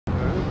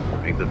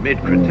during the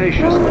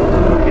mid-Cretaceous,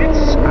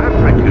 its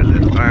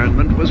African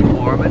environment was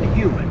warm and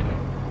humid,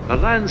 a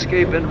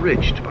landscape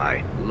enriched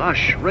by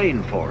lush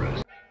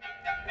rainforests.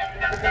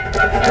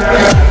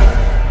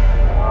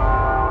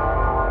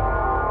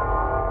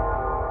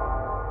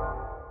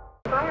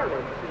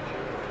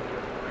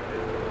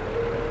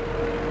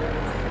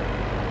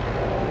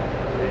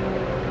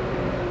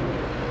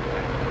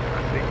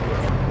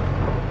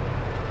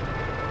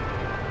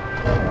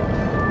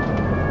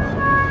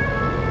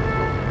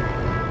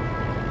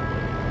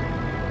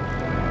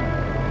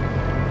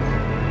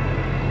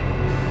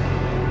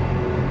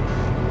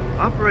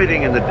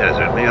 Operating in the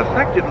desert may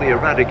effectively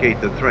eradicate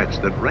the threats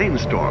that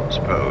rainstorms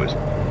pose,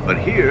 but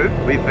here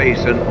we face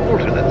an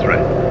alternate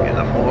threat in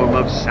the form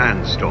of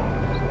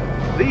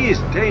sandstorms. These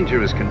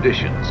dangerous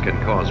conditions can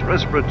cause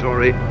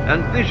respiratory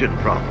and vision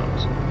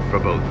problems for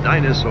both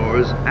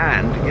dinosaurs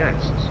and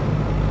guests.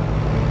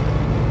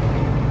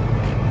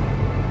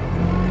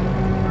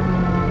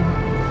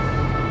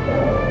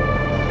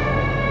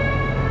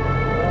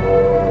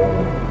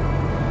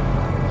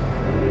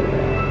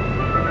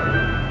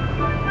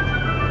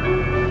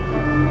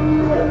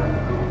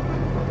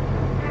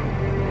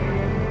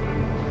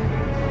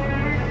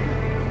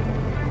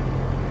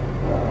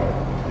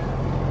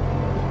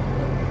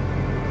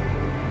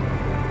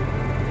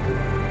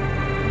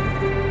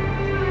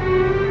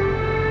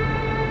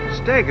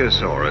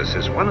 Stegosaurus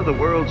is one of the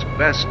world's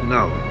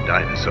best-known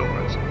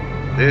dinosaurs.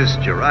 This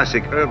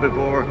Jurassic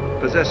herbivore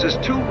possesses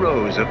 2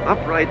 rows of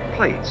upright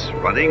plates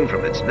running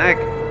from its neck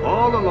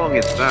all along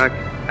its back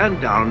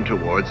and down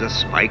towards a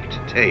spiked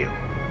tail.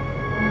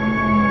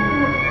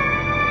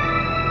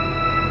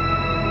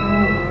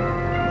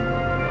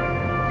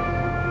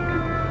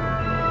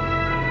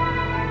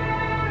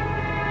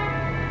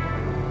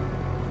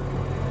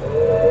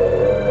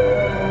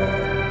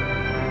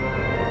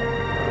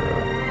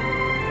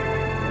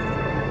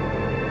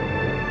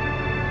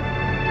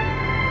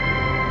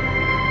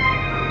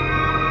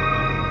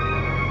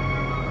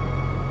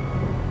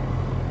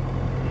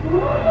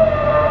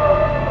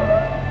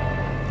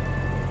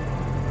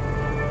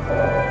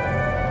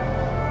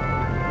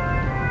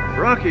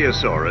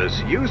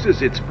 Brachiosaurus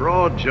uses its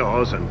broad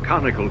jaws and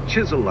conical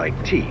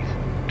chisel-like teeth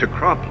to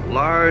crop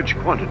large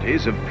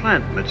quantities of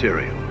plant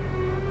material.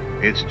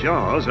 Its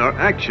jaws are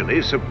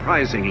actually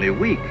surprisingly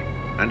weak,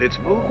 and its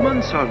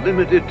movements are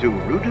limited to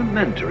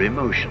rudimentary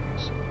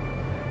motions.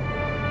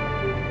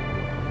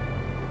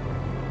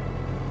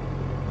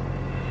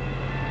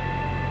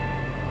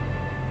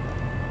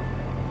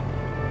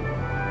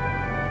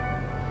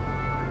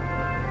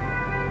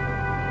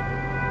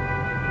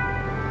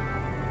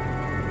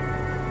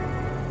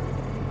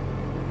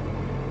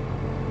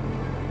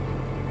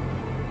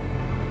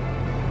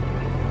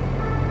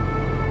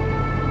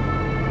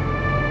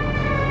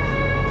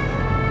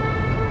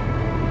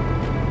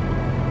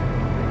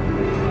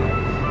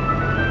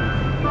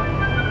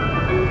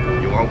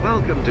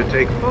 Welcome to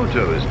take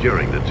photos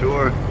during the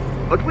tour,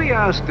 but we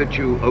ask that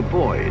you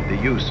avoid the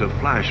use of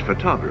flash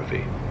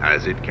photography,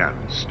 as it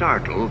can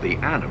startle the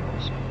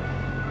animals.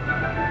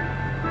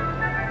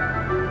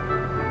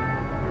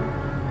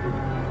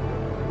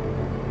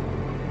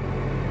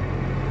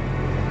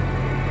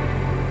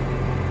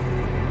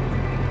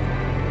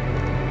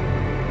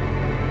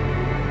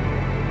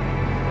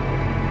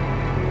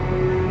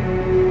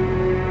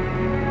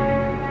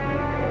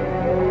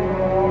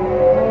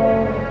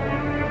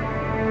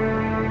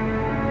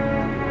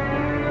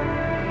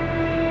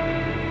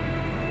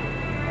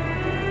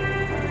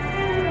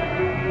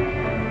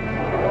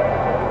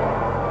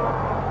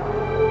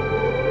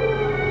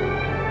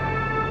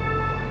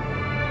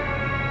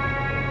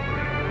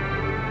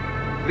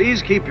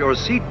 Please keep your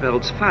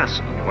seatbelts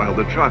fastened while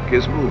the truck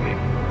is moving,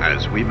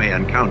 as we may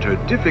encounter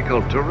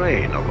difficult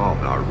terrain along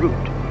our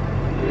route.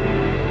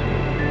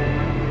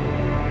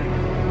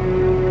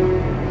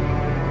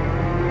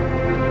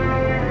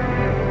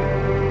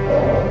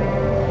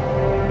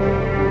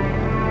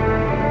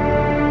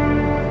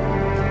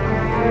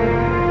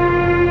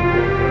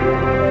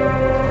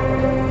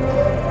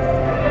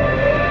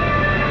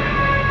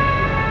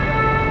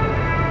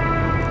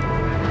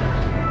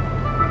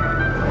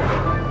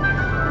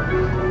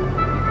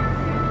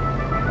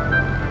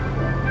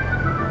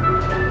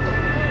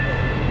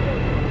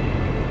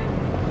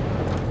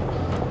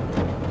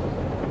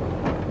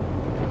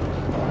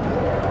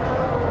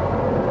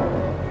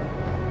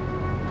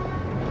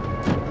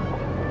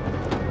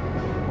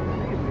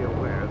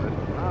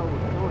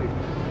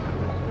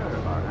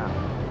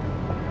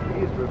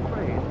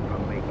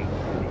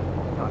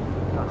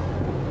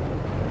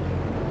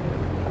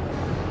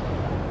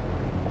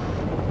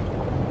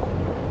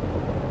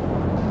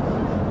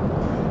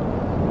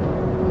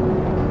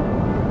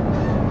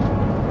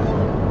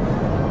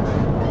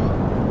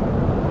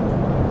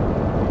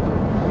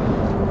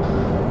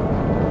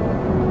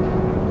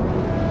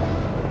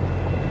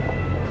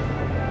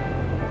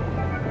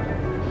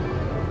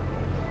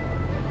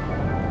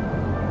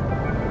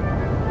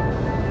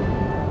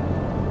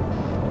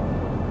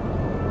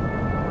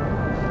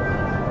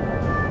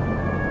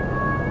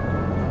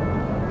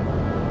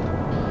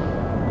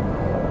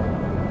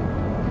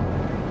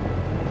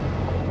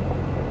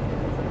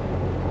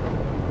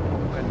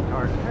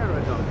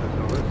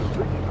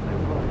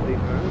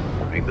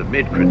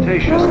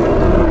 mid-Cretaceous,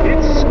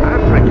 its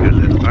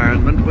African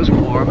environment was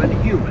warm and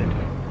humid,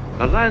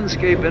 a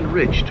landscape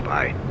enriched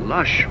by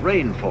lush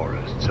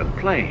rainforests and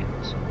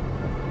plains.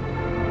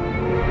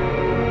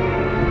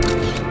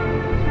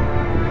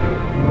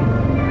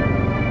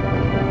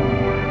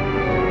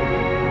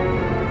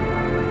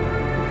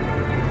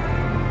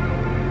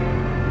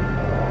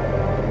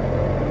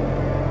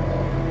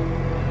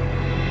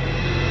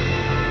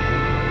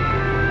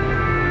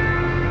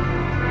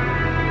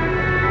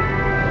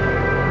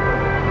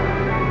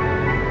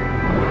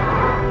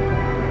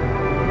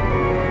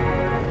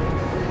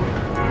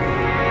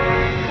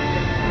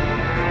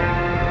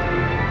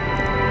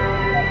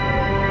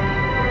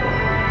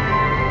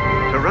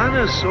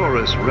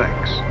 Tyrannosaurus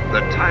rex,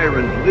 the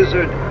tyrant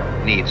lizard,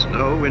 needs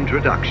no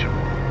introduction.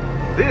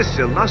 This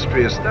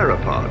illustrious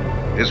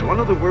theropod is one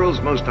of the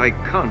world's most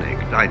iconic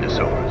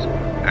dinosaurs,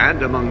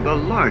 and among the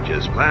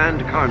largest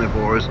land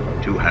carnivores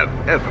to have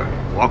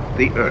ever walked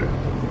the Earth.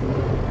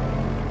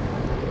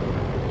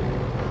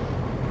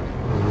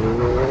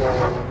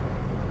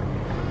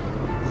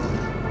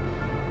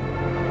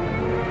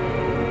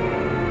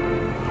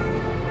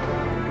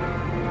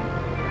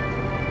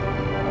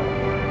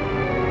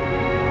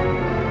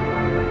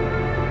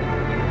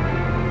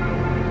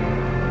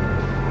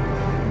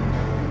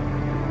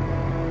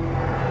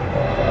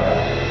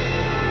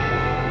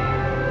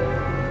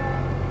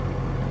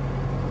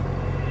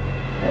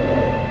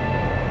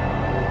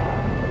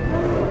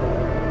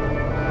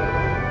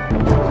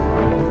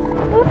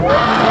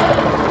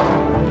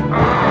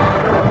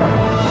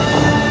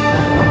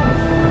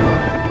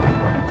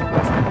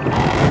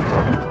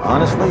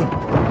 Honestly,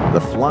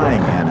 the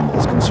flying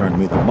animals concern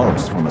me the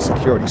most from a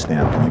security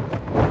standpoint.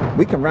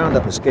 We can round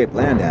up escaped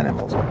land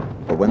animals,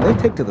 but when they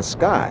take to the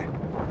sky,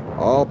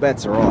 all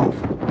bets are off.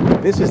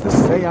 This is the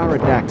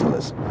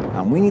Seiarodactylus,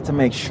 and we need to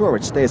make sure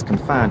it stays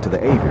confined to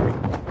the aviary.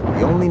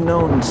 The only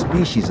known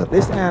species of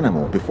this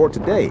animal before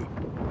today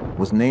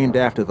was named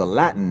after the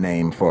Latin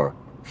name for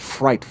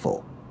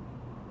frightful.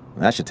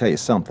 That should tell you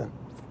something.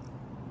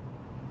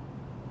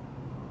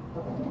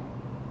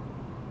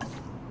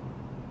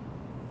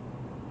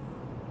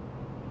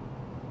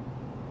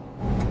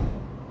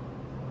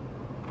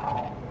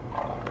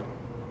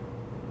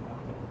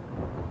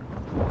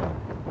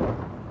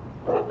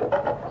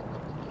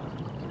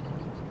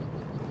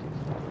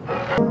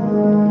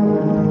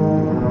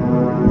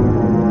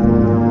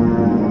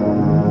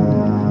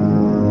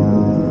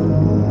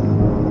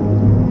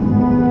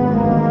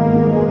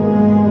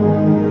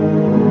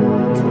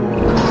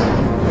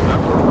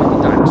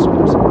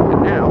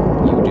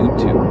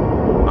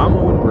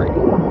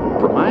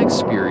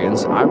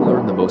 I've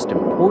learned the most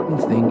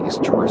important thing is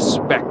to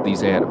respect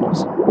these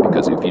animals,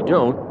 because if you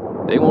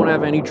don't, they won't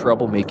have any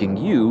trouble making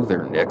you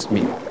their next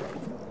meal.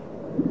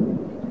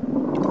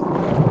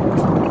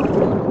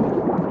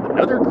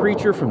 Another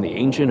creature from the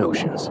ancient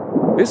oceans.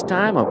 This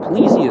time a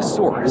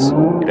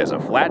plesiosaurus. It has a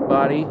flat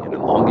body, an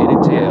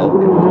elongated tail,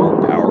 and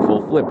 4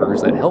 powerful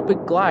flippers that help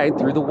it glide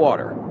through the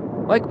water.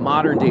 Like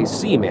modern-day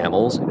sea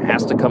mammals, it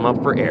has to come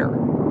up for air.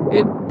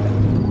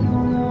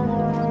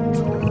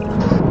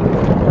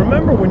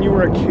 Remember when you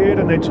were a kid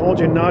and they told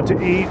you not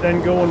to eat,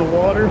 then go in the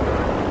water?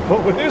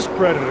 But with this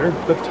predator,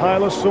 the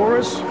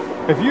Tylosaurus,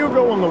 if you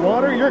go in the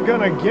water, you're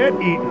gonna get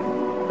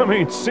eaten. I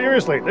mean,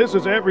 seriously, this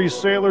is every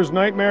sailor's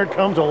nightmare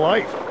come to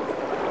life.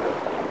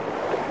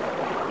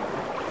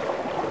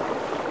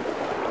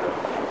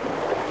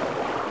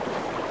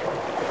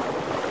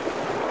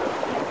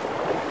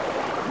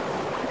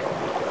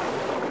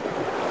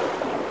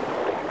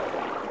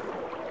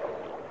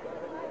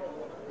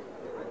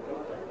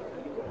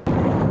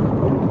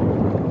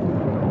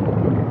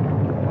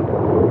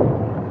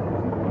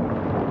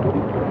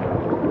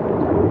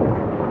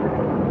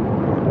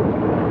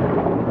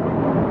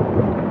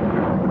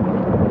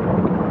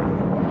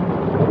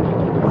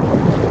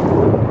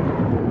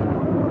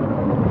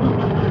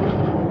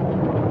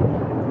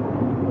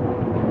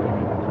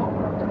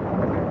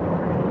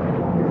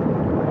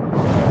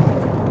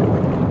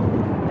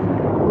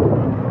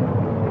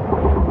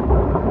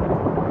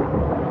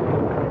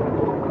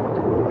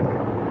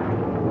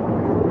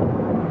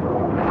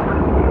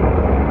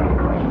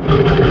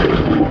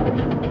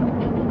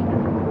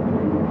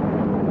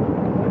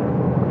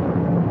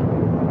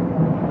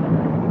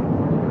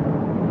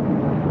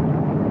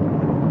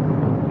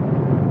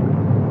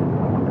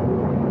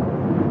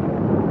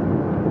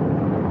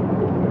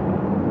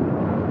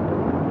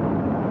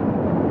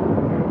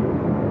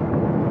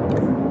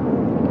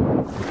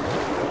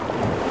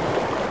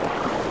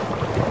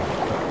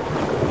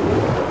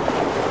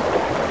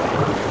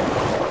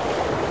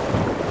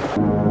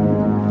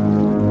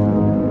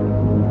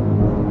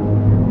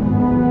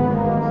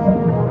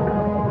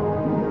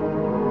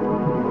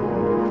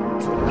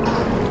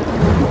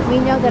 We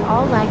know that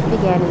all life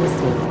began in the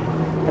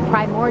sea, the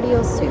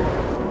primordial soup.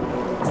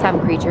 Some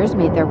creatures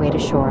made their way to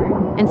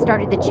shore and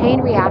started the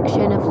chain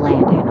reaction of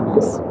land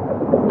animals.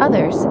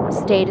 Others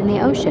stayed in the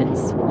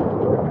oceans,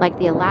 like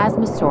the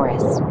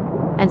Elasmosaurus,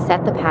 and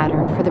set the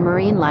pattern for the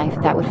marine life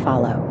that would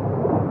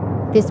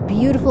follow. This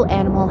beautiful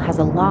animal has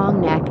a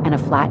long neck and a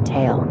flat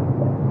tail.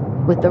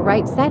 With the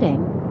right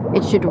setting,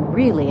 it should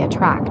really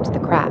attract the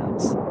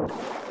crowds.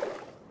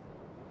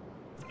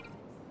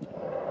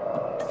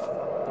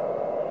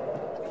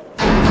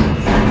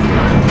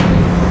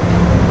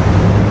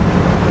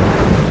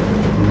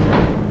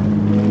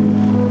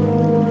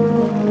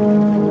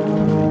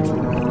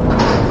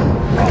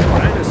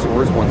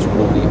 Once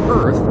ruled the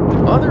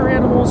Earth, other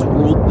animals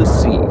ruled the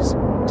seas.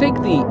 Take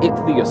the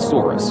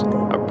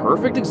ichthyosaurus, a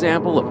perfect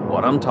example of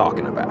what I'm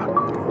talking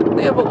about.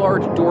 They have a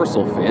large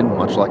dorsal fin,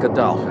 much like a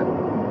dolphin.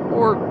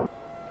 Or